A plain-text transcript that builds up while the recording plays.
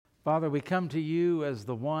Father, we come to you as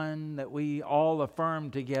the one that we all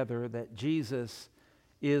affirm together that Jesus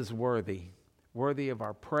is worthy of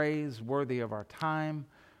our praise, worthy of our time,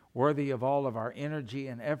 worthy of all of our energy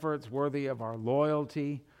and efforts, worthy of our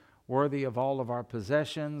loyalty, worthy of all of our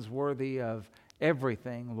possessions, worthy of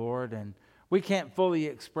everything, Lord. And we can't fully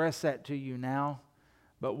express that to you now,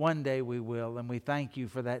 but one day we will. And we thank you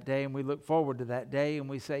for that day, and we look forward to that day. And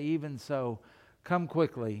we say, even so, come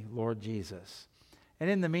quickly, Lord Jesus. And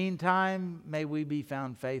in the meantime, may we be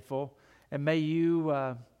found faithful, and may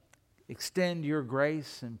you extend your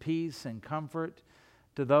grace and peace and comfort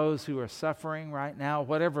to those who are suffering right now,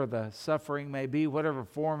 whatever the suffering may be, whatever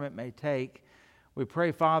form it may take. We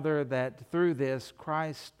pray, Father, that through this,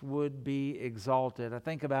 Christ would be exalted. I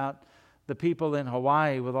think about the people in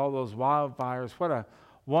Hawaii with all those wildfires. What a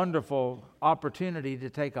wonderful opportunity to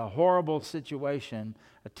take a horrible situation,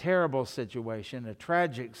 a terrible situation, a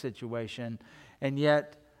tragic situation, and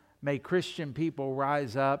yet may Christian people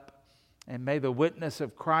rise up, and may the witness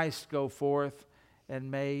of Christ go forth, and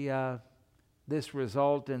may this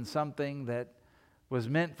result in something that was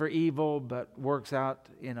meant for evil but works out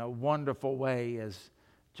in a wonderful way, as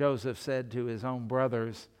Joseph said to his own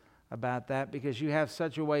brothers about that, because you have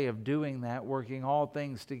such a way of doing that, working all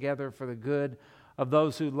things together for the good of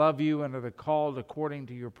those who love you and are called according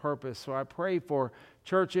to your purpose. So I pray for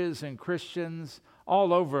churches and Christians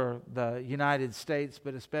all over the United States,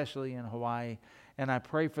 but especially in Hawaii. And I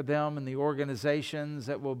pray for them and the organizations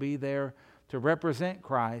that will be there to represent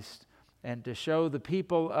Christ and to show the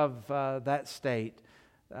people of that state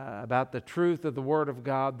about the truth of the Word of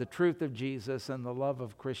God, the truth of Jesus, and the love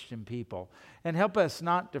of Christian people. And help us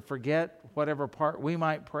not to forget whatever part we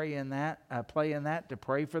might play in that, to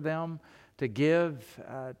pray for them, to give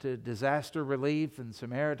to disaster relief and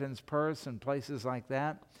Samaritan's Purse and places like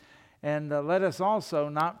that. And let us also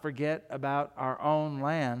not forget about our own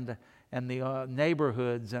land and the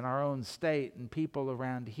neighborhoods and our own state and people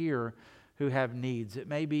around here who have needs. It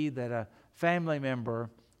may be that a family member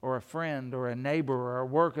or a friend or a neighbor or a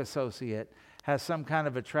work associate has some kind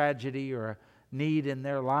of a tragedy or a need in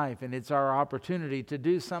their life, and it's our opportunity to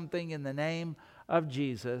do something in the name of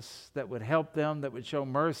Jesus that would help them, that would show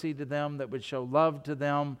mercy to them, that would show love to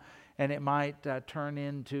them, and it might turn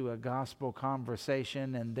into a gospel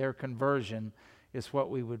conversation, and their conversion is what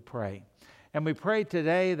we would pray. And we pray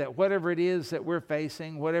today that whatever it is that we're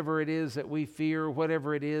facing, whatever it is that we fear,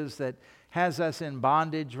 whatever it is that has us in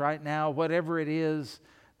bondage right now, whatever it is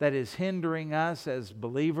that is hindering us as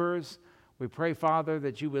believers, we pray, Father,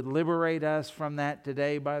 that you would liberate us from that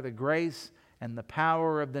today by the grace and the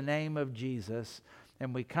power of the name of Jesus.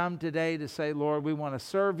 And we come today to say, Lord, we want to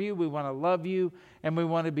serve you, we want to love you, and we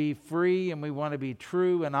want to be free, and we want to be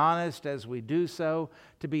true and honest as we do so,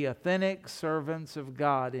 to be authentic servants of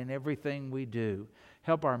God in everything we do.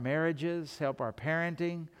 Help our marriages, help our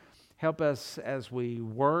parenting, help us as we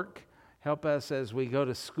work, help us as we go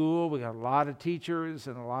to school. We got a lot of teachers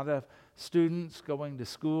and a lot of students going to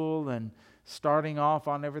school and starting off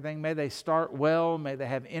on everything. May they start well, may they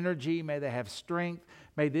have energy, may they have strength.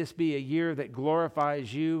 May this be a year that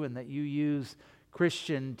glorifies you, and that you use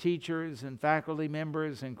Christian teachers and faculty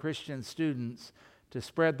members and Christian students to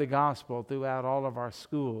spread the gospel throughout all of our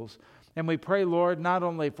schools. And we pray, Lord, not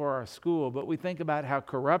only for our school, but we think about how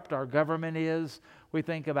corrupt our government is. We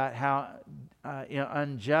think about how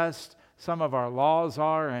unjust some of our laws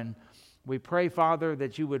are. And we pray, Father,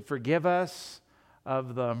 that you would forgive us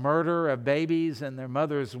of the murder of babies in their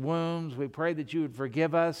mother's wombs. We pray that you would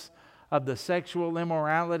forgive us of the sexual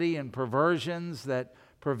immorality and perversions that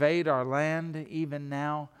pervade our land even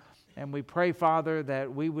now. And we pray, Father,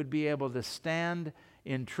 that we would be able to stand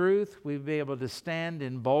in truth, we'd be able to stand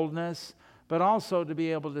in boldness, but also to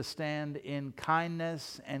be able to stand in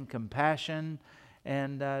kindness and compassion,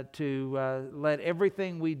 and to let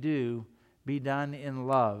everything we do be done in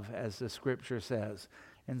love, as the Scripture says.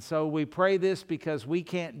 And so we pray this because we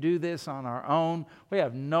can't do this on our own. We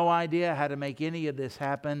have no idea how to make any of this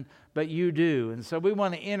happen, but you do. And so we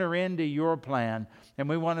want to enter into your plan, and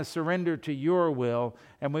we want to surrender to your will,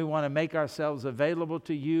 and we want to make ourselves available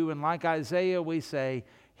to you. And like Isaiah, we say,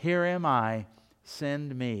 "Here am I,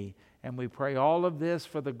 send me." And we pray all of this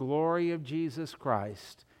for the glory of Jesus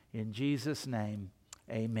Christ. In Jesus' name,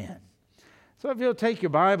 amen. So if you'll take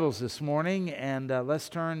your Bibles this morning, and let's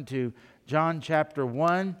turn to John chapter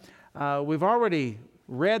 1. We've already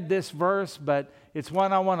read this verse, but it's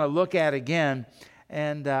one I want to look at again.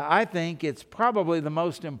 And I think it's probably the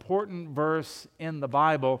most important verse in the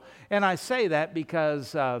Bible. And I say that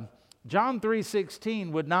because John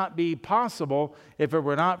 3:16 would not be possible if it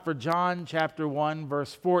were not for John chapter 1,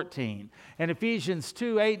 verse 14. And Ephesians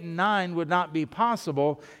 2:8 and 9 would not be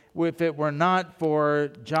possible if it were not for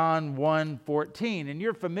John 1:14. And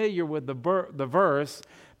you're familiar with the verse,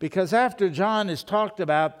 because after John has talked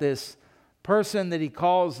about this person that he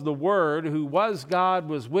calls the Word, who was God,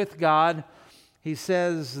 was with God, he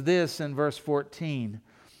says this in verse 14,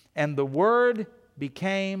 "And the Word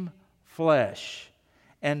became flesh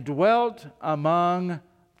and dwelt among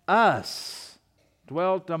us,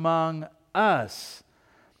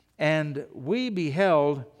 and we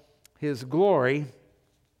beheld his glory,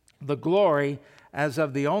 the glory as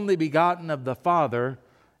of the only begotten of the Father."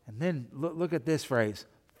 And then look at this phrase,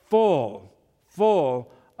 full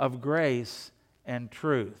of grace and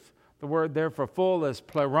truth. The word there for full is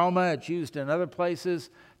pleroma. It's used in other places.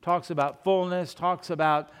 Talks about fullness, talks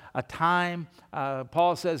about a time.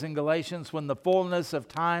 Paul says in Galatians, when the fullness of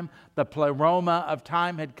time, the pleroma of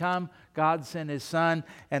time had come, God sent his Son,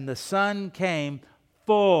 and the Son came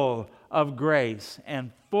full of grace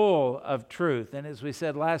and full of truth. And as we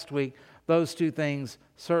said last week, those two things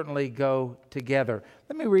certainly go together.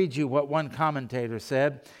 Let me read you what one commentator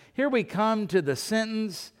said. "Here we come to the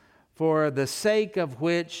sentence for the sake of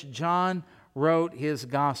which John wrote his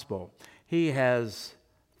gospel. He has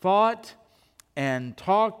thought and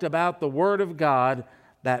talked about the Word of God,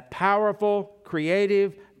 that powerful,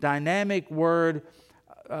 creative, dynamic Word,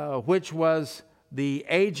 which was the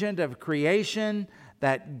agent of creation,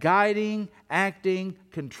 that guiding, acting,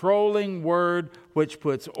 controlling Word which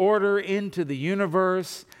puts order into the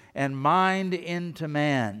universe and mind into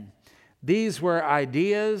man. These were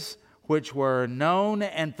ideas which were known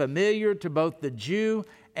and familiar to both the Jew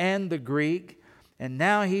and the Greek. And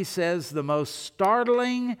now he says the most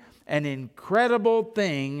startling and incredible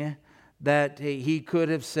thing that he could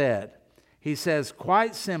have said. He says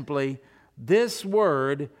quite simply, this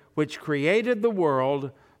Word which created the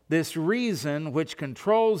world, this reason which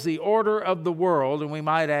controls the order of the world, and we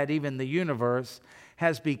might add even the universe,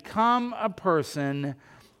 has become a person,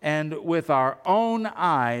 and with our own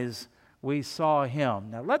eyes we saw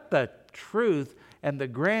him." Now let the truth and the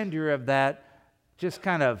grandeur of that just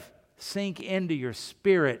kind of sink into your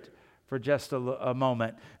spirit for just a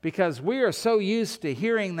moment, because we are so used to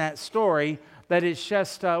hearing that story that it's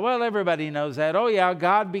just, well, everybody knows that. Oh yeah,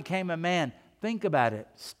 God became a man. Think about it.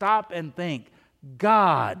 Stop and think.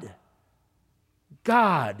 God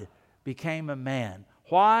became a man.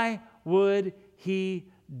 Why would he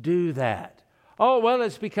do that? Oh, well,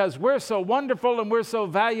 it's because we're so wonderful and we're so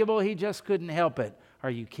valuable, he just couldn't help it. Are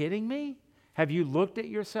you kidding me? Have you looked at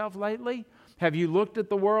yourself lately? Have you looked at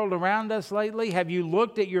the world around us lately? Have you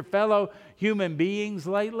looked at your fellow human beings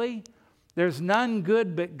lately? There's none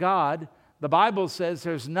good but God. The Bible says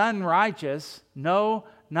there's none righteous, no,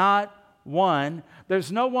 not one.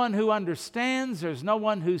 There's no one who understands. There's no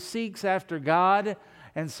one who seeks after God.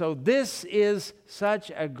 And so this is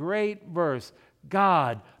such a great verse.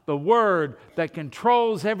 God, the Word that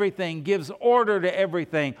controls everything, gives order to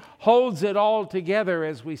everything, holds it all together,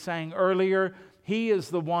 as we sang earlier. He is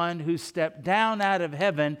the one who stepped down out of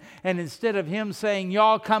heaven, and instead of him saying,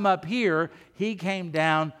 y'all come up here, he came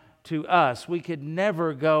down to us. We could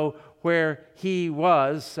never go where he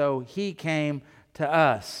was, so he came to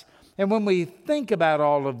us. And when we think about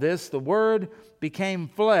all of this, the Word became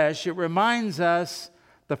flesh. It reminds us,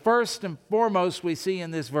 the first and foremost we see in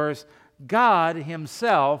this verse, God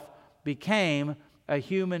himself became a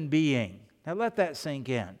human being. Now let that sink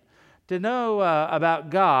in. To know about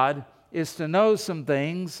God is to know some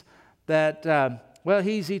things that, well,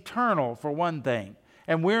 he's eternal for one thing,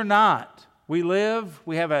 and we're not. We live,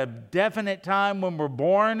 we have a definite time when we're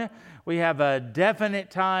born, we have a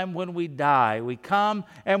definite time when we die. We come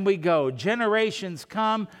and we go. Generations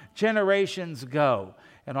come, generations go.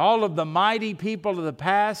 And all of the mighty people of the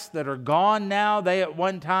past that are gone now, they at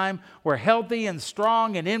one time were healthy and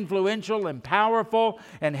strong and influential and powerful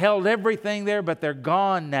and held everything there, but they're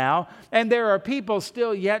gone now. And there are people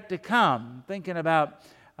still yet to come. Thinking about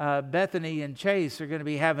Bethany and Chase are going to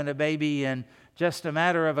be having a baby in just a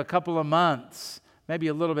matter of a couple of months, maybe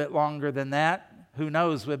a little bit longer than that. Who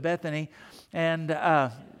knows with Bethany? And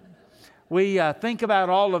we think about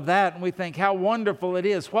all of that and we think how wonderful it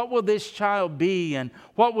is. What will this child be? And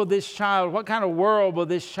what kind of world will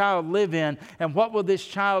this child live in? And what will this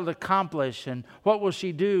child accomplish? And what will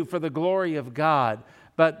she do for the glory of God?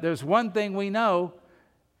 But there's one thing we know.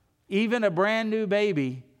 Even a brand new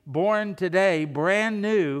baby born today, brand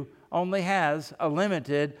new, only has a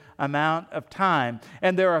limited amount of time.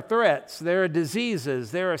 And there are threats, there are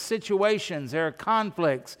diseases, there are situations, there are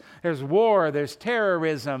conflicts, there's war, there's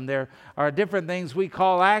terrorism, there are different things we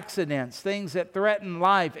call accidents, things that threaten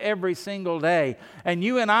life every single day. And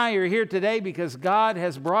you and I are here today because God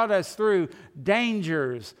has brought us through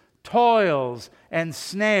dangers, toils, and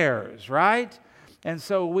snares, right? And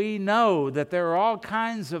so we know that there are all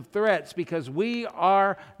kinds of threats because we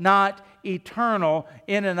are not eternal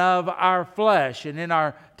in and of our flesh and in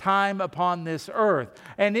our time upon this earth.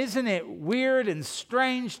 And isn't it weird and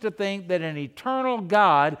strange to think that an eternal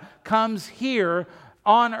God comes here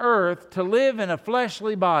on earth to live in a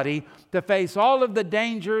fleshly body, to face all of the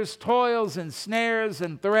dangers, toils, and snares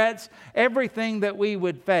and threats, everything that we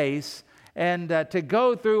would face, and to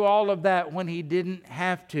go through all of that when He didn't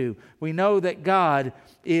have to. We know that God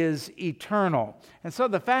is eternal. And so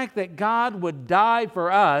the fact that God would die for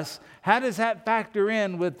us, how does that factor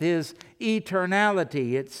in with His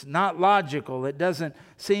eternality? It's not logical. It doesn't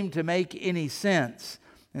seem to make any sense.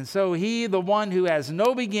 And so He, the one who has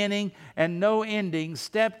no beginning and no ending,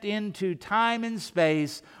 stepped into time and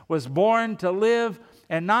space, was born to live,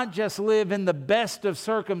 and not just live in the best of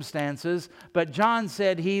circumstances, but John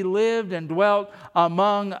said He lived and dwelt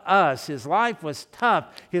among us. His life was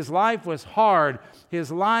tough. His life was hard.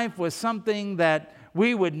 His life was something that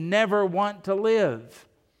we would never want to live.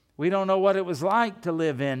 We don't know what it was like to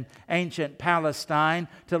live in ancient Palestine,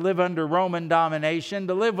 to live under Roman domination,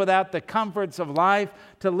 to live without the comforts of life,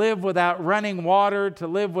 to live without running water, to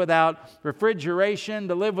live without refrigeration,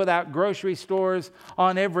 to live without grocery stores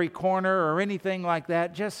on every corner or anything like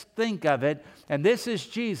that. Just think of it. And this is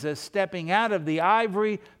Jesus stepping out of the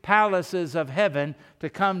ivory palaces of heaven to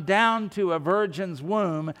come down to a virgin's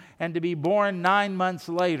womb and to be born 9 months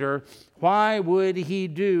later. Why would He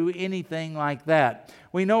do anything like that?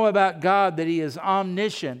 We know about God that He is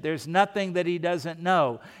omniscient. There's nothing that He doesn't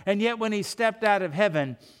know. And yet when He stepped out of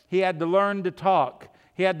heaven, He had to learn to talk.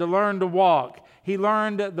 He had to learn to walk. He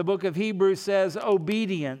learned, the book of Hebrews says,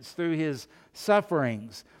 obedience through His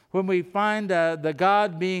sufferings. When we find the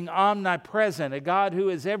God being omnipresent, a God who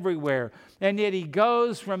is everywhere, and yet He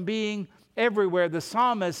goes from being everywhere. The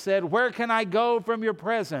psalmist said, where can I go from your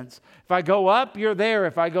presence? If I go up, you're there.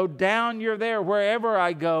 If I go down, you're there. Wherever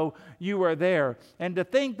I go, you are there. And to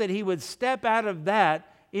think that He would step out of that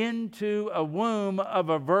into a womb of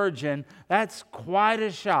a virgin, that's quite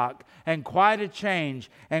a shock and quite a change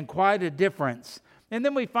and quite a difference. And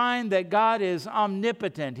then we find that God is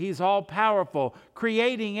omnipotent. He's all-powerful,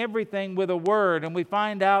 creating everything with a word. And we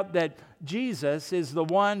find out that Jesus is the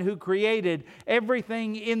one who created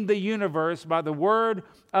everything in the universe by the word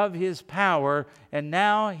of His power. And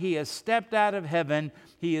now He has stepped out of heaven.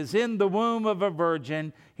 He is in the womb of a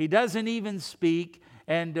virgin. He doesn't even speak.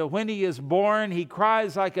 And when He is born, He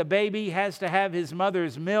cries like a baby, has to have His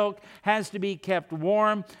mother's milk, has to be kept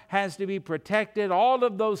warm, has to be protected. All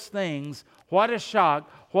of those things. What a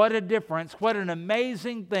shock, what a difference, what an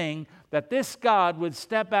amazing thing that this God would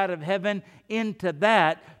step out of heaven into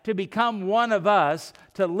that to become one of us,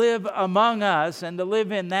 to live among us and to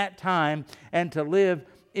live in that time and to live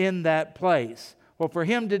in that place. Well, for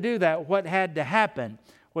Him to do that, what had to happen?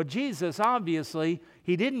 Well, Jesus, obviously,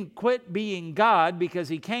 He didn't quit being God because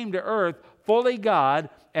He came to earth fully God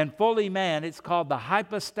and fully man. It's called the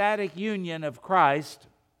hypostatic union of Christ.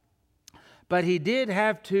 But He did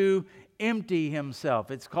have to empty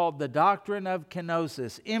Himself. It's called the doctrine of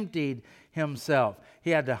kenosis, emptied Himself.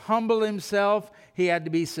 He had to humble Himself. He had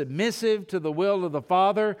to be submissive to the will of the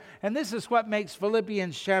Father. And this is what makes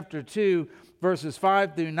Philippians chapter 2, verses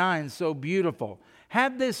 5 through 9 so beautiful.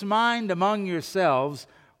 Have this mind among yourselves,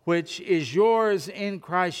 which is yours in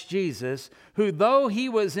Christ Jesus, who though He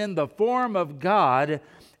was in the form of God,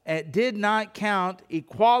 did not count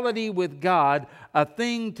equality with God a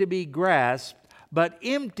thing to be grasped, but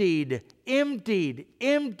emptied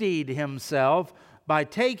Himself by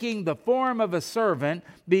taking the form of a servant,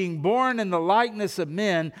 being born in the likeness of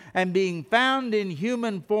men, and being found in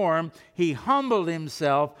human form, He humbled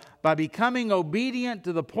Himself by becoming obedient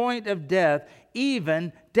to the point of death,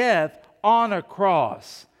 even death on a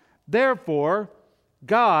cross. Therefore,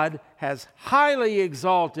 God has highly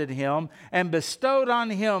exalted Him and bestowed on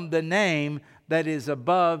Him the name that is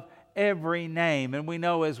above every name. And we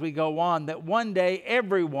know as we go on that one day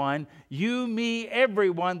everyone, you, me,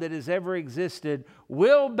 everyone that has ever existed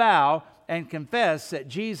will bow and confess that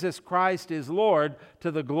Jesus Christ is Lord to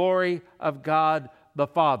the glory of God the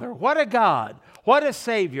Father. What a God! What a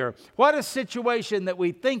Savior! What a situation that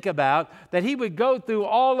we think about, that He would go through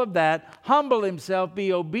all of that, humble Himself,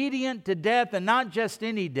 be obedient to death, and not just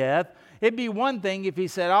any death. It'd be one thing if he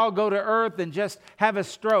said, I'll go to earth and just have a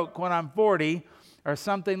stroke when I'm 40 or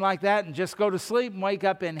something like that and just go to sleep and wake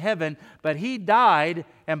up in heaven. But he died,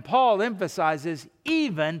 and Paul emphasizes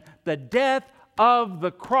even the death of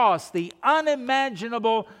the cross, the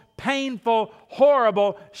unimaginable, painful,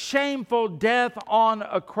 horrible, shameful death on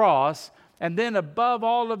a cross. And then above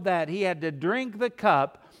all of that, he had to drink the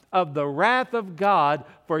cup of the wrath of God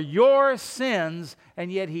for your sins,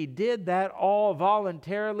 and yet he did that all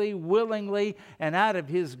voluntarily, willingly, and out of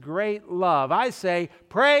his great love. I say,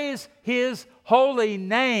 praise his holy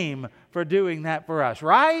name for doing that for us,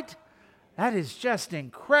 right? That is just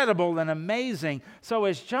incredible and amazing. So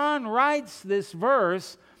as John writes this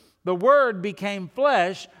verse, the Word became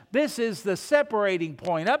flesh. This is the separating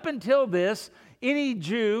point. Up until this, any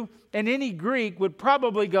Jew and any Greek would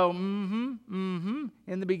probably go, In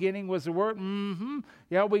the beginning was the Word,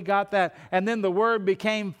 Yeah, we got that. And then the Word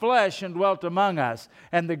became flesh and dwelt among us.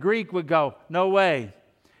 And the Greek would go, no way.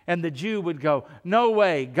 And the Jew would go, no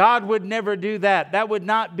way. God would never do that. That would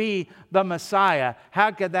not be the Messiah.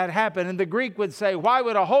 How could that happen? And the Greek would say, why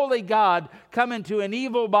would a holy God come into an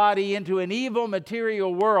evil body, into an evil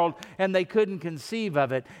material world? And they couldn't conceive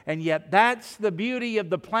of it. And yet that's the beauty of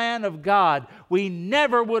the plan of God. We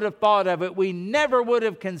never would have thought of it. We never would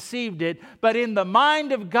have conceived it. But in the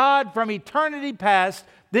mind of God from eternity past,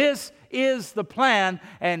 this is the plan.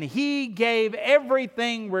 And He gave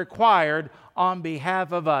everything required on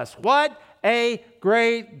behalf of us. What a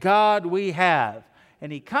great God we have.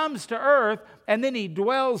 And He comes to earth and then He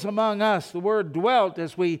dwells among us. The word dwelt,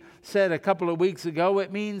 as we said a couple of weeks ago,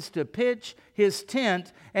 it means to pitch His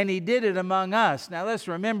tent, and He did it among us. Now let's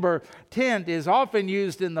remember, tent is often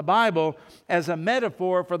used in the Bible as a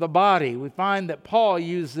metaphor for the body. We find that Paul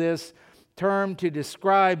used this term to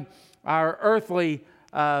describe our earthly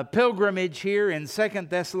pilgrimage here in 2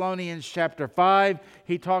 Thessalonians chapter 5.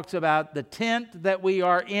 He talks about the tent that we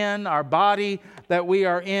are in, our body that we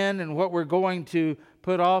are in, and what we're going to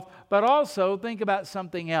put off. But also think about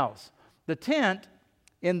something else. The tent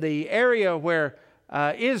in the area where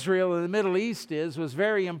Israel in the Middle East was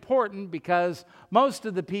very important because most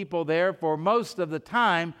of the people there for most of the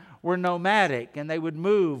time were nomadic, and they would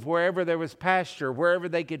move wherever there was pasture, wherever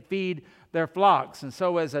they could feed their flocks. And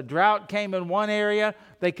so as a drought came in one area,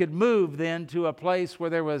 they could move then to a place where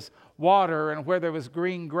there was water and where there was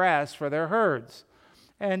green grass for their herds.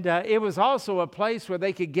 And it was also a place where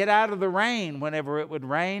they could get out of the rain whenever it would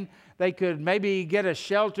rain. They could maybe get a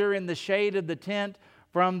shelter in the shade of the tent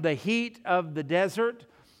from the heat of the desert.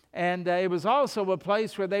 And it was also a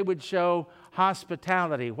place where they would show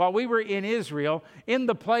hospitality. While we were in Israel, in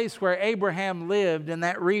the place where Abraham lived in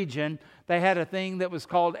that region, they had a thing that was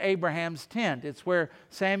called Abraham's tent. It's where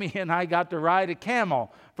Sammy and I got to ride a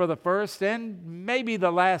camel for the first and maybe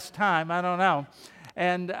the last time, I don't know.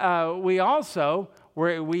 And we also,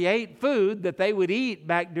 we ate food that they would eat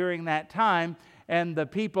back during that time, and the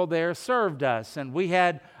people there served us. And we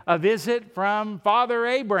had a visit from Father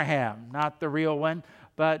Abraham, not the real one,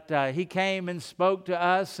 but he came and spoke to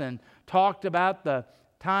us and talked about the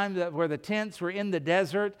time where the tents were in the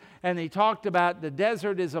desert, and he talked about the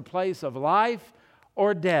desert is a place of life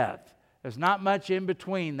or death. There's not much in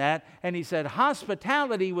between that. And he said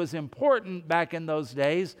hospitality was important back in those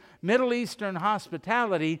days, Middle Eastern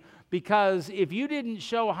hospitality, because if you didn't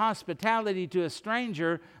show hospitality to a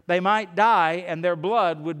stranger, they might die and their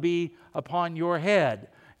blood would be upon your head.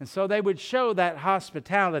 And so they would show that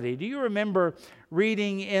hospitality. Do you remember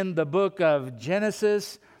reading in the book of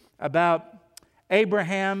Genesis about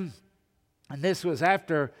Abraham? And this was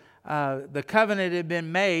after the covenant had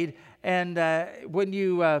been made. And when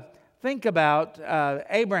you think about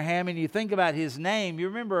Abraham and you think about his name, you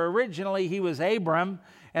remember originally he was Abram,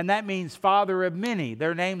 and that means father of many.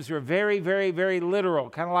 Their names were very, very, very literal,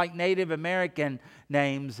 kind of like Native American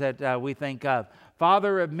names that we think of.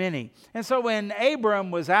 Father of many. And so when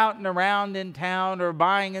Abram was out and around in town or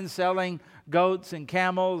buying and selling goats and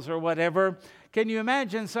camels or whatever, can you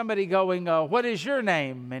imagine somebody going, what is your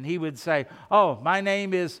name? And he would say, oh, my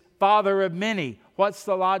name is Father of many. What's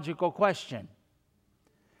the logical question?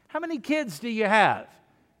 How many kids do you have?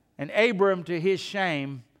 And Abram, to his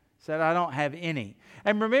shame, said, I don't have any.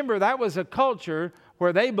 And remember, that was a culture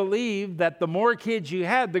where they believed that the more kids you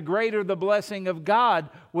had, the greater the blessing of God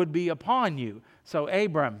would be upon you. So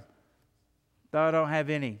Abram, though I don't have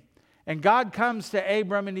any. And God comes to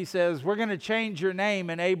Abram and He says, we're going to change your name.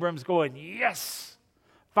 And Abram's going, yes,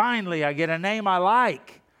 finally I get a name I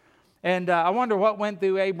like. And I wonder what went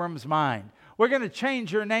through Abram's mind. We're going to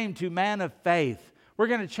change your name to man of faith. We're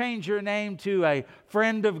going to change your name to a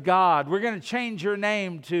friend of God. We're going to change your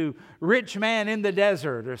name to rich man in the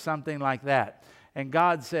desert or something like that. And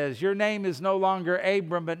God says, your name is no longer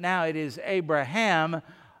Abram, but now it is Abraham.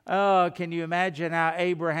 Oh, can you imagine how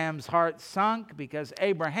Abraham's heart sunk? Because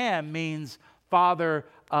Abraham means father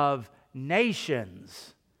of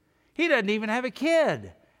nations. He doesn't even have a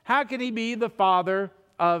kid. How can he be the father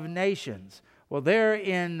of nations? Well, there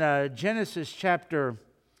in Genesis chapter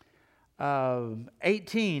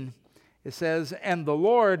 18, it says, and the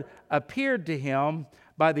Lord appeared to him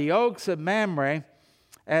by the oaks of Mamre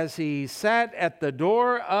as he sat at the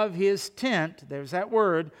door of his tent, there's that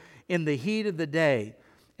word, in the heat of the day.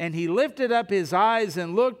 And he lifted up his eyes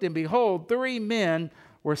and looked, and behold, 3 men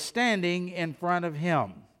were standing in front of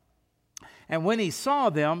him. And when he saw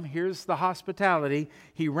them, here's the hospitality,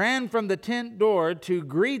 he ran from the tent door to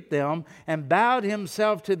greet them and bowed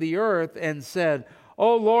himself to the earth and said,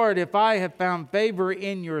 O Lord, if I have found favor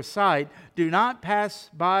in your sight, do not pass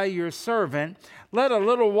by your servant. Let a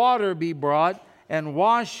little water be brought, and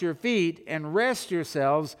wash your feet, and rest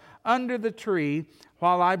yourselves under the tree,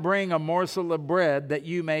 while I bring a morsel of bread, that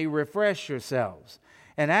you may refresh yourselves.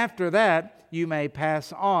 And after that you may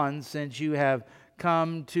pass on, since you have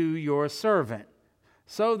come to your servant.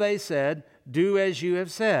 So they said, do as you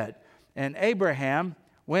have said. And Abraham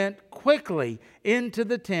went quickly into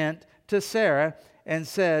the tent to Sarah and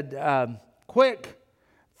said, quick,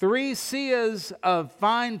 3 seahs of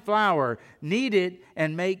fine flour, knead it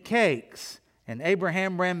and make cakes. And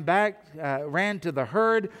Abraham ran to the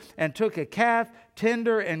herd and took a calf,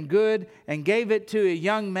 tender and good, and gave it to a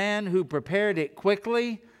young man who prepared it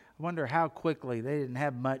quickly. I wonder how quickly. They didn't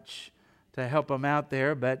have much to help them out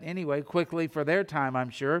there, but anyway, quickly for their time,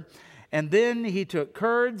 I'm sure. And then he took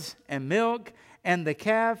curds and milk and the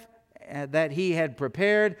calf that he had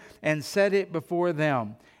prepared and set it before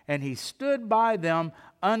them. And he stood by them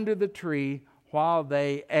under the tree while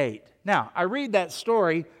they ate. Now, I read that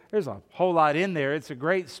story. There's a whole lot in there. It's a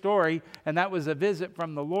great story, and that was a visit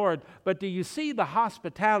from the Lord. But do you see the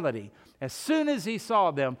hospitality? As soon as he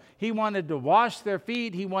saw them, he wanted to wash their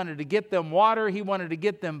feet. He wanted to get them water. He wanted to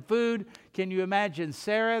get them food. Can you imagine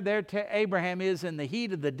Sarah? There Abraham is in the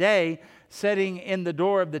heat of the day, sitting in the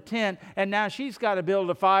door of the tent, and now she's got to build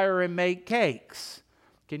a fire and make cakes.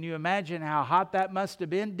 Can you imagine how hot that must have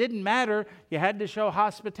been? Didn't matter. You had to show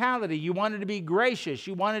hospitality. You wanted to be gracious.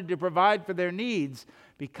 You wanted to provide for their needs,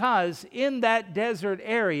 because in that desert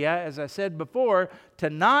area, as I said before, to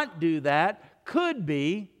not do that could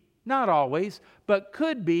be, not always, but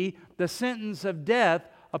could be the sentence of death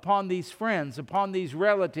upon these friends, upon these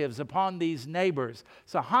relatives, upon these neighbors.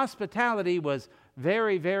 So hospitality was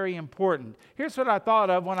very, very important. Here's what I thought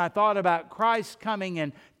of when I thought about Christ coming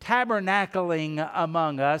and tabernacling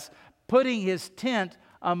among us, putting his tent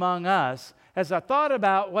among us. As I thought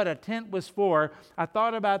about what a tent was for, I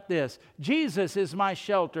thought about this. Jesus is my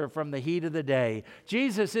shelter from the heat of the day.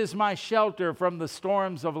 Jesus is my shelter from the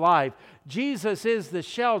storms of life. Jesus is the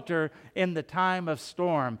shelter in the time of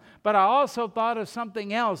storm. But I also thought of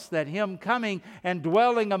something else, that him coming and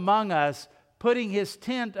dwelling among us, putting his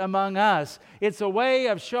tent among us. It's a way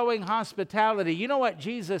of showing hospitality. You know what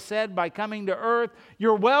Jesus said by coming to earth?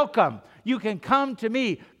 You're welcome. You can come to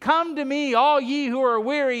me. Come to me, all ye who are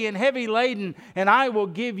weary and heavy laden, and I will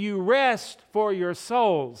give you rest for your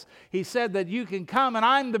souls. He said that you can come, and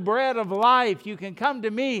I'm the bread of life. You can come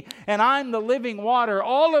to me, and I'm the living water.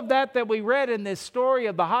 All of that we read in this story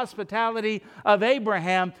of the hospitality of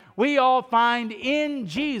Abraham, we all find in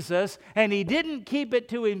Jesus, and he didn't keep it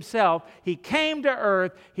to himself. He came to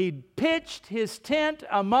earth. He pitched his tent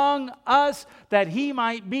among us that he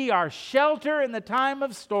might be our shelter in the time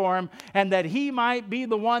of storm, and that he might be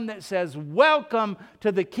the one that says, welcome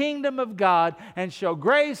to the kingdom of God, and show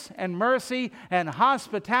grace and mercy and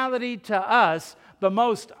hospitality to us, the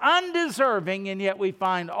most undeserving, and yet we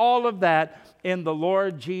find all of that in the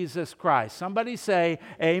Lord Jesus Christ. Somebody say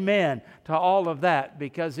amen to all of that,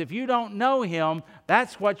 because if you don't know him,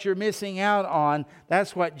 that's what you're missing out on.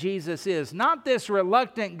 That's what Jesus is. Not this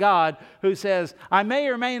reluctant God who says, I may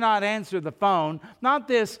or may not answer the phone. Not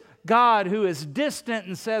this God who is distant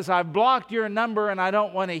and says, I've blocked your number and I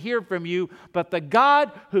don't want to hear from you, but the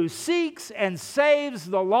God who seeks and saves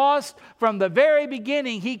the lost. From the very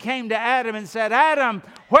beginning, he came to Adam and said, Adam,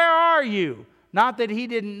 where are you? Not that he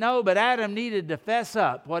didn't know, but Adam needed to fess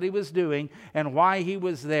up what he was doing and why he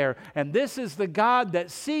was there. And this is the God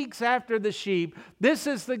that seeks after the sheep. This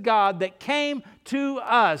is the God that came to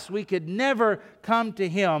us. We could never come to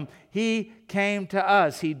him. He came to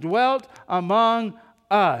us. He dwelt among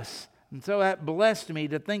us. And so that blessed me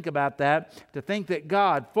to think about that, to think that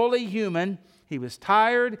God, fully human, He was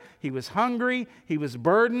tired. He was hungry. He was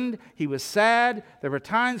burdened. He was sad. There were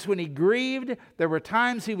times when he grieved. There were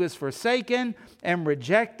times he was forsaken and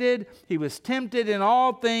rejected. He was tempted in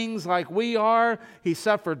all things like we are. He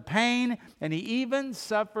suffered pain, and he even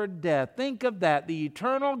suffered death. Think of that, the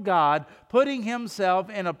eternal God putting himself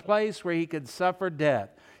in a place where he could suffer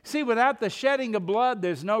death. See, without the shedding of blood,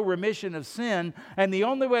 there's no remission of sin, and the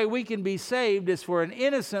only way we can be saved is for an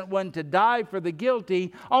innocent one to die for the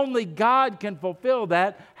guilty. Only God can fulfill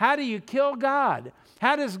that. How do you kill God?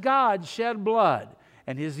 How does God shed blood?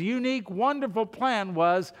 And his unique, wonderful plan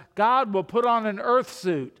was God will put on an earth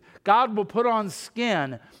suit. God will put on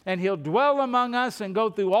skin, and he'll dwell among us and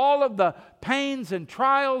go through all of the pains and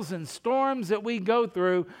trials and storms that we go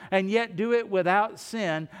through, and yet do it without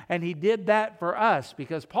sin. And he did that for us,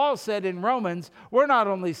 because Paul said in Romans, we're not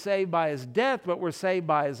only saved by his death, but we're saved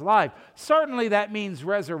by his life. Certainly that means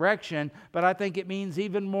resurrection, but I think it means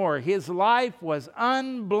even more. His life was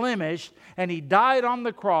unblemished, and he died on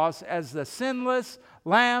the cross as the sinless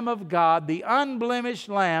Lamb of God, the unblemished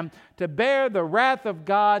Lamb, to bear the wrath of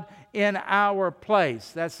God in our place.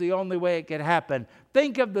 That's the only way it could happen.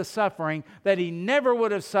 Think of the suffering that he never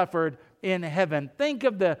would have suffered in heaven. Think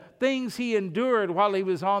of the things he endured while he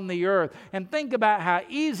was on the earth. And think about how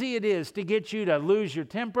easy it is to get you to lose your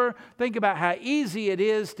temper. Think about how easy it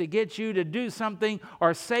is to get you to do something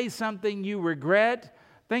or say something you regret.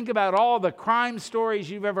 Think about all the crime stories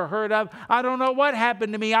you've ever heard of. I don't know what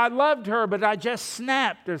happened to me. I loved her, but I just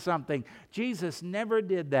snapped or something. Jesus never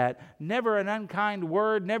did that. Never an unkind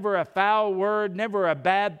word, never a foul word, never a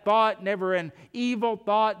bad thought, never an evil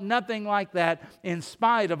thought, nothing like that, in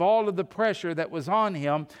spite of all of the pressure that was on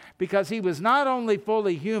him, because he was not only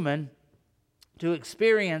fully human to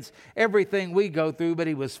experience everything we go through, but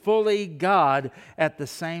he was fully God at the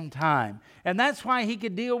same time. And that's why he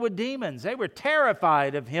could deal with demons. They were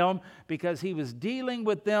terrified of him because he was dealing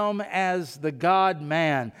with them as the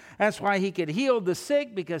God-man. That's why he could heal the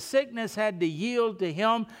sick, because sickness had to yield to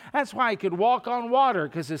him. That's why he could walk on water,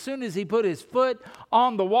 because as soon as he put his foot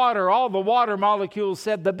on the water, all the water molecules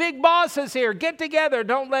said, "The big boss is here, get together,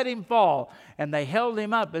 don't let him fall." And they held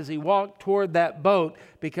him up as he walked toward that boat,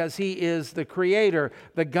 because he is the creator,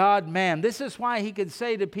 the God-man. This is why he could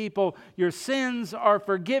say to people, your sins are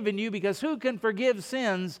forgiven you, because who can forgive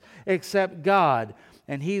sins except God?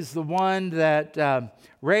 And he's the one that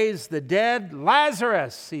raised the dead.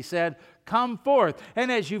 Lazarus, he said, come forth.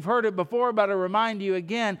 And as you've heard it before, but I remind you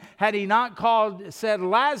again, had he not said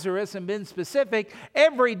Lazarus and been specific,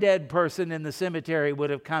 every dead person in the cemetery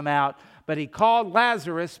would have come out. But he called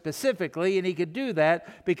Lazarus specifically, and he could do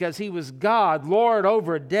that because he was God, Lord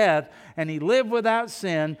over death, and he lived without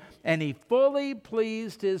sin, and he fully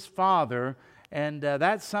pleased his Father. And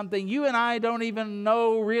that's something you and I don't even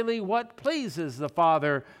know really what pleases the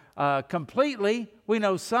Father completely. We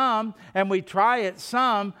know some, and we try it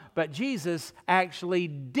some, but Jesus actually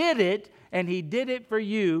did it, and he did it for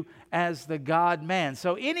you as the God-man.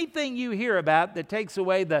 So anything you hear about that takes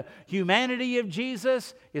away the humanity of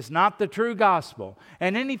Jesus is not the true gospel.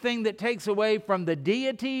 And anything that takes away from the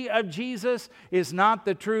deity of Jesus is not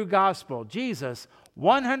the true gospel. Jesus,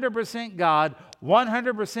 100% God,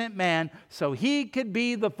 100% man, so he could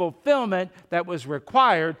be the fulfillment that was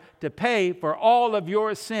required to pay for all of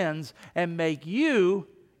your sins and make you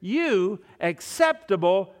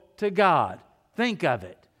acceptable to God. Think of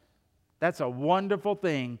it. That's a wonderful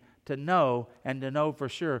thing to know, and to know for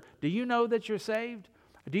sure. Do you know that you're saved?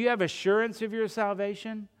 Do you have assurance of your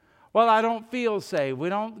salvation? Well, I don't feel saved. We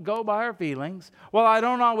don't go by our feelings. Well, I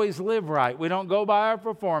don't always live right. We don't go by our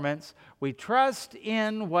performance. We trust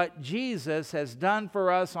in what Jesus has done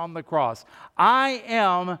for us on the cross. I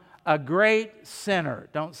am a great sinner.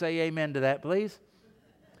 Don't say amen to that, please.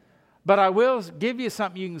 But I will give you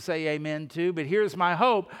something you can say amen to. But here's my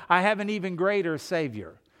hope. I have an even greater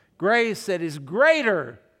Savior. Grace that is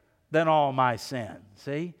greater than all my sin.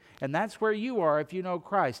 See? And that's where you are if you know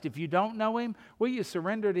Christ. If you don't know him, will you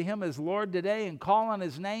surrender to him as Lord today and call on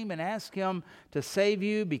his name and ask him to save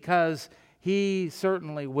you, because he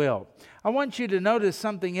certainly will. I want you to notice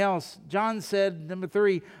something else. John said, number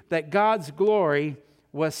 3, that God's glory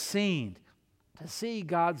was seen. To see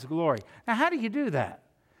God's glory. Now, how do you do that?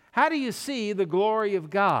 How do you see the glory of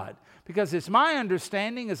God? Because it's my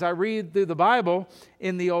understanding as I read through the Bible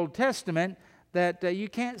in the Old Testament that you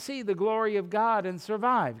can't see the glory of God and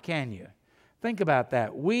survive, can you? Think about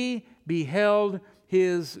that. We beheld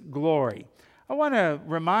his glory. I want to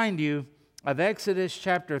remind you of Exodus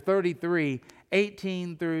chapter 33,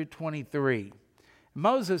 18 through 23.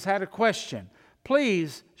 Moses had a question.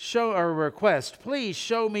 Please show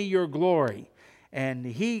me your glory.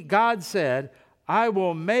 And God said, I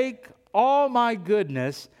will make all my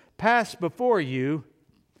goodness pass before you,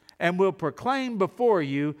 and will proclaim before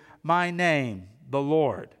you my name, the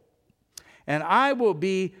Lord. And I will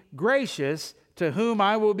be gracious to whom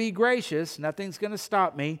I will be gracious. Nothing's going to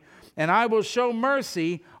stop me. And I will show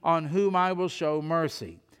mercy on whom I will show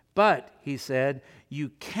mercy. But, he said, you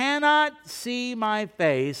cannot see my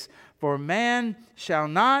face, for man shall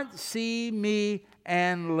not see me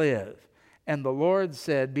and live. And the Lord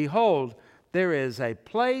said, behold, there is a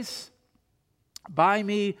place by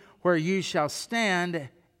me where you shall stand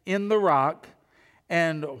in the rock,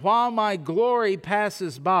 and while my glory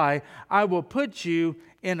passes by, I will put you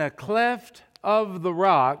in a cleft of the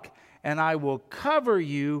rock, and I will cover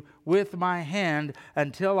you with my hand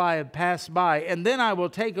until I have passed by. And then I will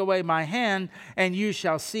take away my hand, and you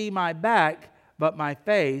shall see my back, but my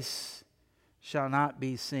face shall not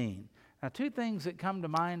be seen. Now, two things that come to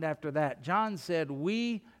mind after that. John said,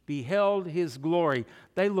 we beheld his glory.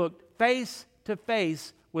 They looked face to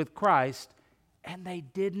face with Christ, and they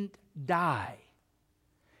didn't die.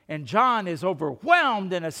 And John is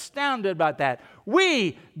overwhelmed and astounded about that.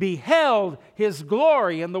 We beheld his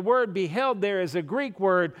glory. And the word beheld there is a Greek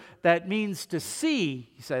word that means to see.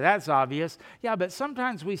 You say, that's obvious. Yeah, but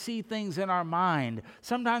sometimes we see things in our mind.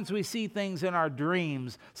 Sometimes we see things in our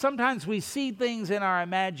dreams. Sometimes we see things in our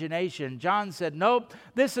imagination. John said, nope,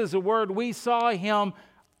 this is a word. We saw him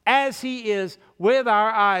as he is with our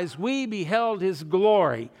eyes. We beheld his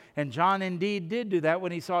glory. And John indeed did do that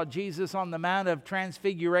when he saw Jesus on the Mount of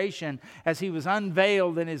Transfiguration as he was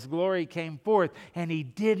unveiled and his glory came forth. And he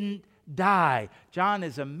didn't die. John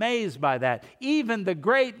is amazed by that. Even the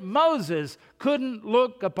great Moses couldn't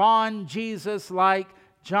look upon Jesus like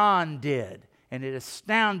John did. And it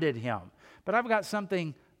astounded him. But I've got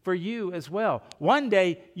something for you as well. One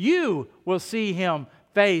day you will see him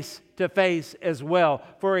face to face as well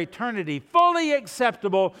for eternity, fully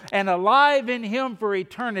acceptable and alive in him for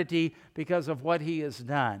eternity because of what he has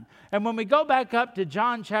done. And when we go back up to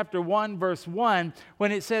John chapter 1 verse 1,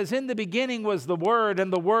 when it says, in the beginning was the Word,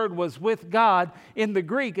 and the Word was with God, in the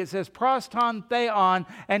Greek it says proston theon,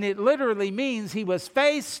 and it literally means he was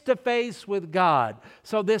face to face with God.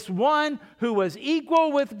 So this one who was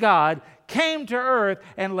equal with God came to earth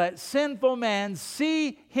and let sinful man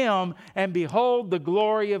see him and behold the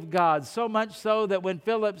glory of God. So much so that when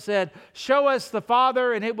Philip said, show us the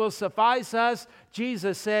Father and it will suffice us,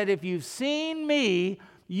 Jesus said, if you've seen me,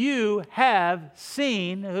 you have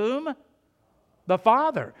seen whom? The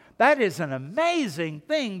Father. That is an amazing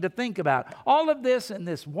thing to think about. All of this in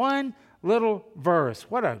this one little verse.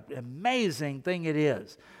 What an amazing thing it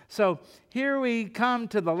is. So here we come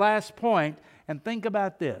to the last point, and think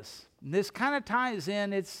about this. And this kind of ties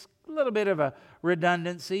in, it's a little bit of a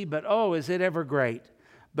redundancy, but oh, is it ever great.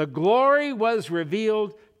 The glory was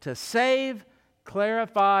revealed to save,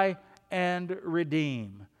 clarify, and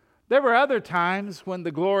redeem. There were other times when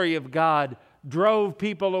the glory of God drove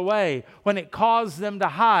people away, when it caused them to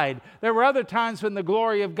hide. There were other times when the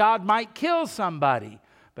glory of God might kill somebody,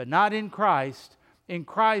 but not in Christ. In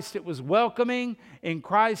Christ it was welcoming. In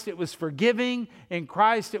Christ it was forgiving. In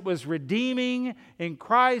Christ it was redeeming. In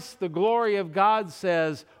Christ the glory of God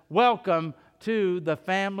says, welcome to the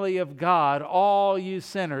family of God, all you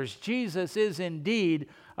sinners. Jesus is indeed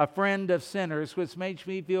a friend of sinners, which makes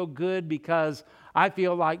me feel good because I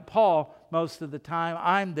feel like Paul most of the time.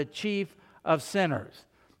 I'm the chief of sinners.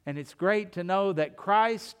 And it's great to know that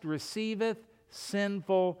Christ receiveth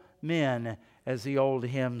sinful men, as the old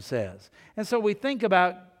hymn says. And so we think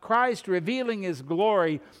about Christ revealing his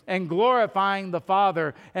glory and glorifying the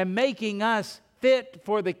Father and making us fit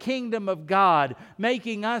for the kingdom of God,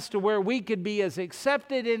 making us to where we could be as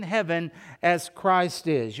accepted in heaven as Christ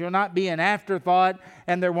is. You'll not be an afterthought,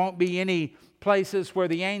 and there won't be any places where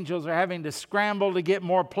the angels are having to scramble to get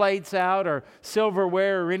more plates out or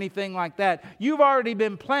silverware or anything like that. You've already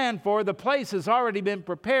been planned for. The place has already been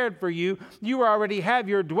prepared for you. You already have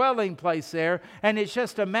your dwelling place there, and it's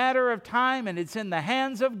just a matter of time, and it's in the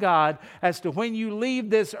hands of God as to when you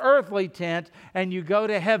leave this earthly tent and you go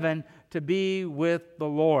to heaven to be with the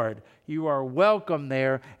Lord. You are welcome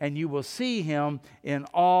there, and you will see him in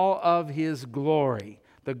all of his glory.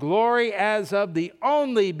 The glory as of the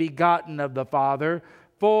only begotten of the Father,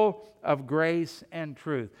 full of grace and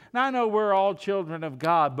truth. Now I know we're all children of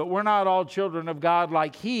God, but we're not all children of God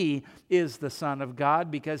like he is the Son of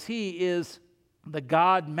God, because he is the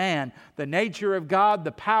God-man. The nature of God,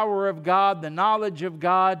 the power of God, the knowledge of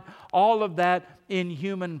God, all of that in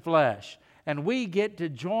human flesh. And we get to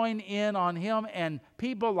join in on him, and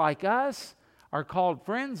people like us are called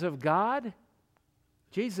friends of God.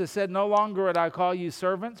 Jesus said, no longer would I call you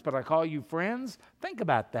servants, but I call you friends. Think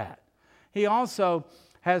about that. He also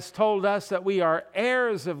has told us that we are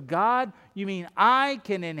heirs of God. You mean I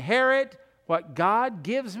can inherit what God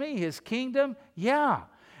gives me, His kingdom? Yeah.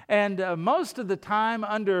 And most of the time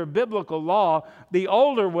under biblical law, the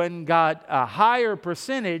older one got a higher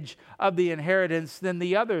percentage of the inheritance than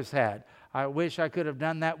the others had. I wish I could have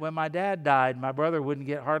done that when my dad died. My brother wouldn't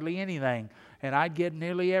get hardly anything, and I'd get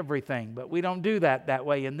nearly everything. But we don't do that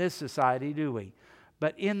way in this society, do we?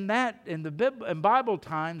 But in Bible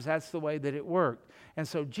times, that's the way that it worked. And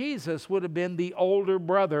so Jesus would have been the older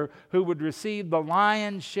brother who would receive the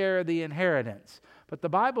lion's share of the inheritance. But the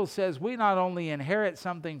Bible says we not only inherit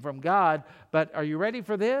something from God, but are you ready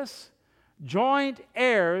for this? Joint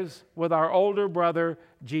heirs with our older brother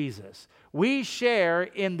Jesus. We share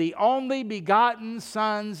in the only begotten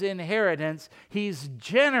Son's inheritance. He's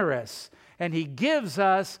generous, and He gives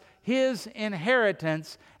us His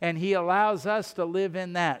inheritance, and He allows us to live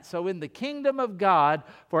in that. So in the kingdom of God,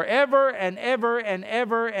 forever and ever and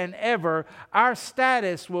ever and ever, our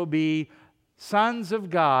status will be sons of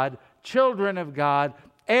God, children of God,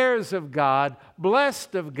 heirs of God,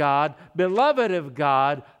 blessed of God, beloved of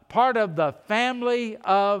God, part of the family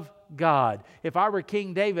of God. If I were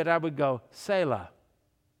King David, I would go, Selah.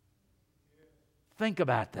 Think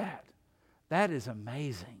about that. That is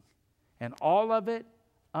amazing. And all of it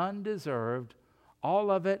undeserved, all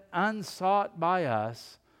of it unsought by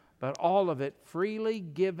us, but all of it freely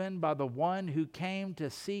given by the one who came to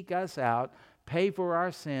seek us out, pay for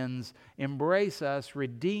our sins, embrace us,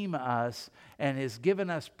 redeem us, and has given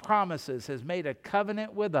us promises, has made a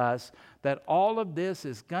covenant with us that all of this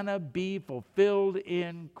is going to be fulfilled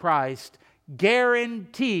in Christ,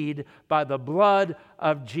 guaranteed by the blood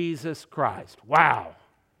of Jesus Christ. Wow.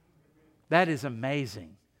 That is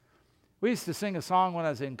amazing. We used to sing a song when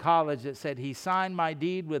I was in college that said, He signed my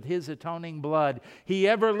deed with His atoning blood. He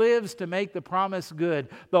ever lives to make the promise good.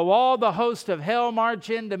 Though all the host of hell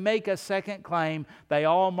march in to make a second claim, they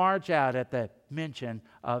all march out at the mention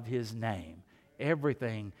of His name.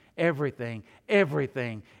 Everything, everything,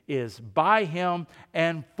 everything is by Him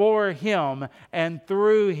and for Him and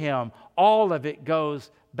through Him. All of it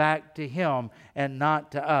goes back to Him and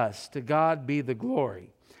not to us. To God be the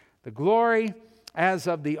glory. The glory as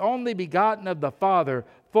of the only begotten of the Father,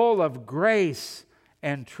 full of grace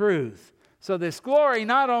and truth. So this glory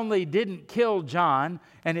not only didn't kill John,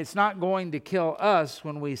 and it's not going to kill us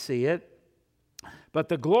when we see it, but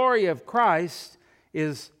the glory of Christ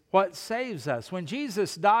is what saves us. When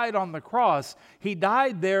Jesus died on the cross, He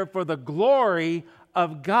died there for the glory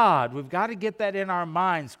of God. We've got to get that in our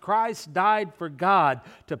minds. Christ died for God,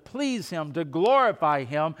 to please Him, to glorify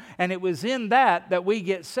Him, and it was in that we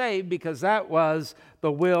get saved, because that was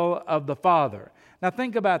the will of the Father. Now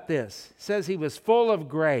think about this. It says He was full of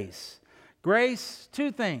grace. Grace,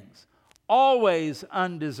 two things. Always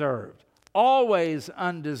undeserved. Always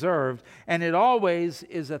undeserved, and it always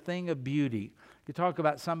is a thing of beauty. You talk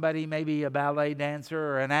about somebody, maybe a ballet dancer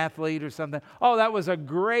or an athlete or something. Oh, that was a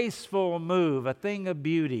graceful move, a thing of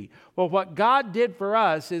beauty. Well, what God did for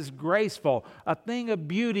us is graceful, a thing of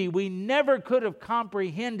beauty. We never could have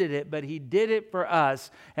comprehended it, but He did it for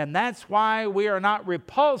us. And that's why we are not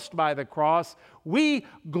repulsed by the cross. We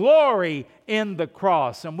glory in the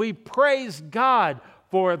cross, and we praise God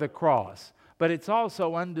for the cross. But it's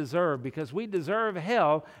also undeserved, because we deserve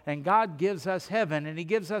hell, and God gives us heaven, and He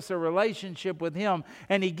gives us a relationship with Him,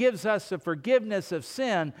 and He gives us a forgiveness of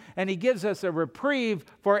sin, and He gives us a reprieve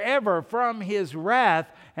forever from His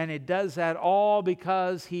wrath, and it does that all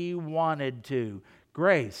because He wanted to.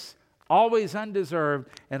 Grace, always undeserved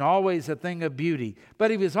and always a thing of beauty.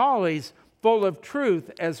 But He was always full of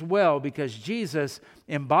truth as well, because Jesus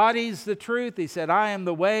embodies the truth. He said, I am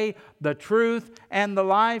the way, the truth, and the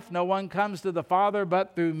life. No one comes to the Father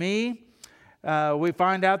but through me. We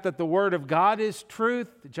find out that the Word of God is truth.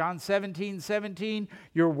 John 17:17,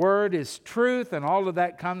 your Word is truth, and all of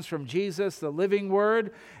that comes from Jesus, the living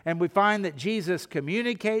Word. And we find that Jesus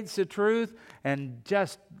communicates the truth and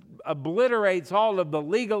just obliterates all of the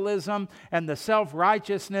legalism and the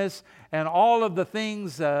self-righteousness and all of the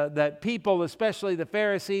things that people, especially the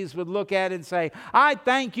Pharisees, would look at and say, I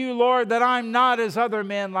thank you, Lord, that I'm not as other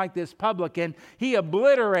men like this publican. He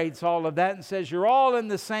obliterates all of that and says, you're all in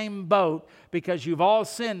the same boat, because you've all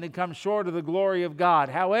sinned and come short of the glory of God.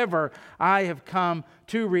 However, I have come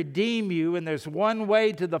to redeem you, and there's one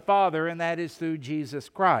way to the Father, and that is through Jesus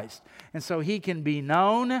Christ. And so He can be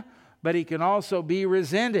known, but He can also be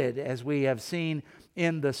resented, as we have seen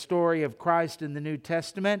in the story of Christ in the New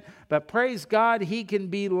Testament. But praise God, He can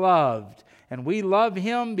be loved. And we love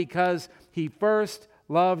Him because He first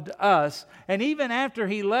loved us. And even after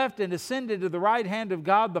He left and ascended to the right hand of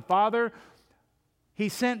God the Father, He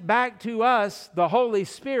sent back to us the Holy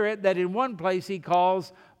Spirit that in one place He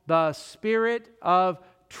calls the Spirit of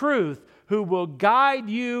truth, who will guide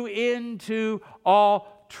you into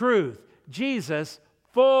all truth. Jesus,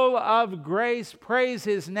 full of grace, praise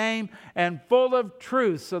His name, and full of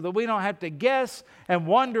truth, so that we don't have to guess and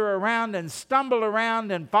wander around and stumble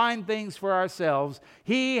around and find things for ourselves.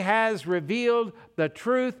 He has revealed the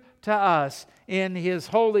truth to us in His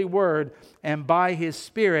holy word and by His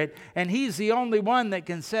Spirit. And He's the only one that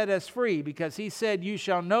can set us free, because He said, "You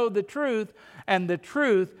shall know the truth, and the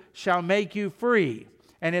truth shall make you free.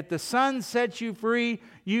 And if the Son sets you free,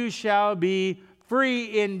 you shall be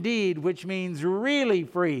free indeed," which means really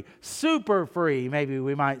free, super free, maybe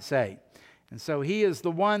we might say. And so He is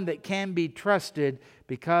the one that can be trusted,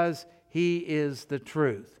 because He is the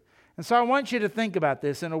truth. And so I want you to think about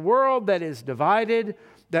this. In a world that is divided,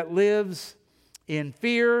 that lives in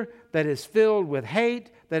fear, that is filled with hate,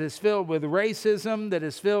 that is filled with racism, that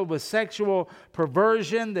is filled with sexual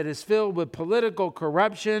perversion, that is filled with political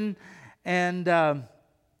corruption, and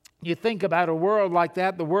you think about a world like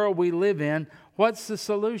that, the world we live in, what's the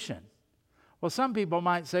solution? Well, some people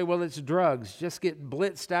might say, well, it's drugs. Just get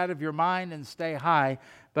blitzed out of your mind and stay high.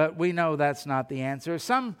 But we know that's not the answer.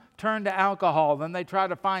 Some turn to alcohol, then they try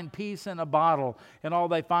to find peace in a bottle, and all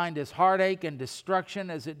they find is heartache and destruction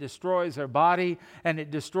as it destroys their body, and it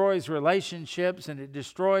destroys relationships, and it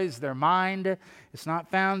destroys their mind. It's not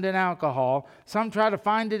found in alcohol. Some try to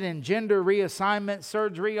find it in gender reassignment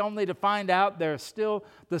surgery, only to find out they're still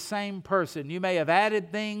the same person. You may have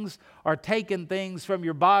added things or taken things from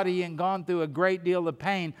your body and gone through a great deal of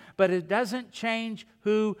pain, but it doesn't change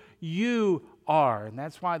who you are. And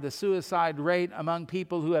that's why the suicide rate among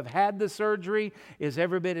people who have had the surgery is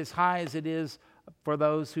every bit as high as it is for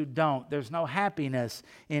those who don't. There's no happiness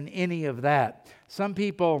in any of that. Some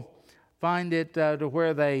people find it to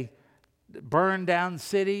where they burn down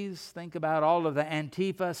cities. Think about all of the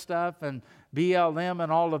Antifa stuff and BLM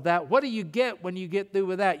and all of that. What do you get when you get through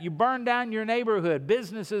with that? You burn down your neighborhood,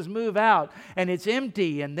 businesses move out, and it's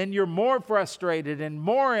empty, and then you're more frustrated and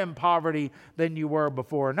more in poverty than you were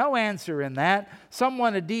before. No answer in that. Some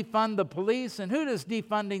want to defund the police, and who does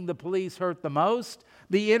defunding the police hurt the most?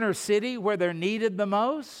 The inner city where they're needed the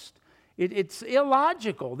most? It's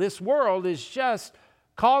illogical. This world is just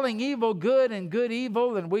calling evil good and good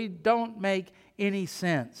evil, and we don't make any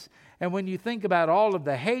sense. And when you think about all of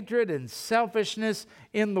the hatred and selfishness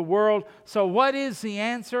in the world, so what is the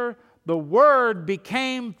answer? The Word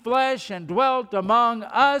became flesh and dwelt among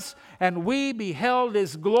us, and we beheld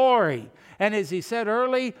His glory. And as He said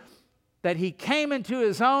early, that He came into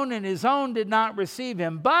His own, and His own did not receive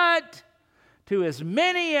Him. But to as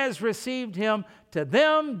many as received Him, to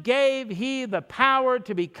them gave He the power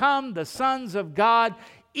to become the sons of God,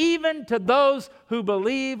 even to those who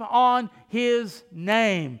believe on His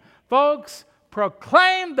name. Folks,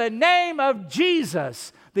 proclaim the name of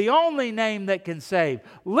Jesus, the only name that can save.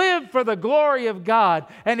 Live for the glory of God.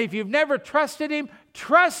 And if you've never trusted Him,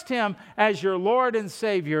 trust Him as your Lord and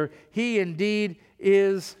Savior. He indeed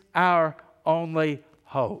is our only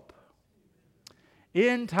hope.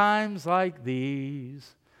 In times like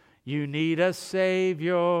these, you need a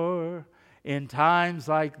Savior. In times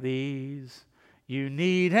like these, you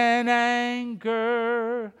need an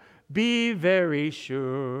anchor. Be very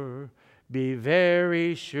sure, be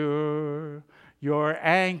very sure, your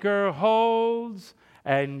anchor holds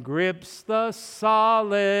and grips the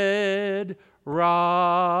solid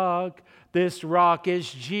rock. This rock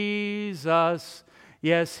is Jesus,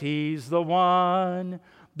 yes, He's the one.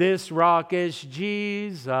 This rock is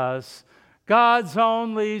Jesus, God's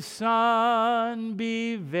only Son.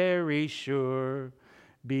 Be very sure,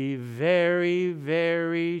 be very,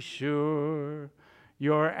 very sure.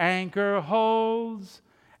 Your anchor holds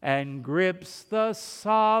and grips the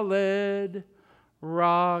solid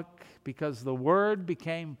rock, because the Word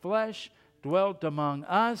became flesh, dwelt among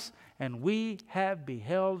us, and we have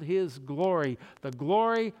beheld His glory, the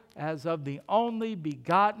glory as of the only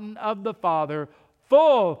begotten of the Father,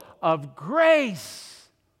 full of grace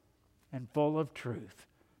and full of truth.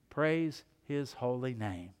 Praise His holy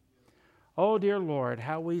name. Oh, dear Lord,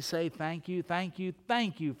 how we say thank you, thank you,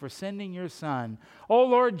 thank you for sending your Son. Oh,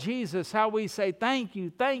 Lord Jesus, how we say thank you,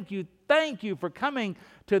 thank you, thank you for coming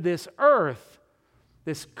to this earth,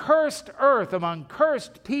 this cursed earth among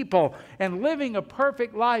cursed people, and living a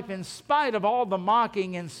perfect life in spite of all the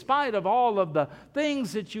mocking, in spite of all of the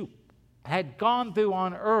things that you had gone through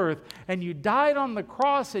on earth. And you died on the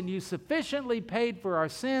cross, and you sufficiently paid for our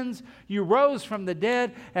sins. You rose from the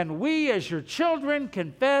dead, and we as your children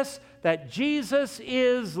confess that Jesus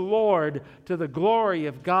is Lord to the glory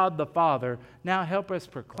of God the Father. Now help us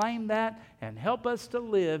proclaim that and help us to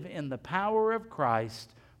live in the power of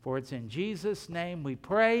Christ. For it's in Jesus' name we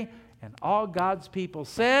pray. And all God's people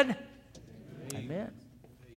said, Amen. Amen.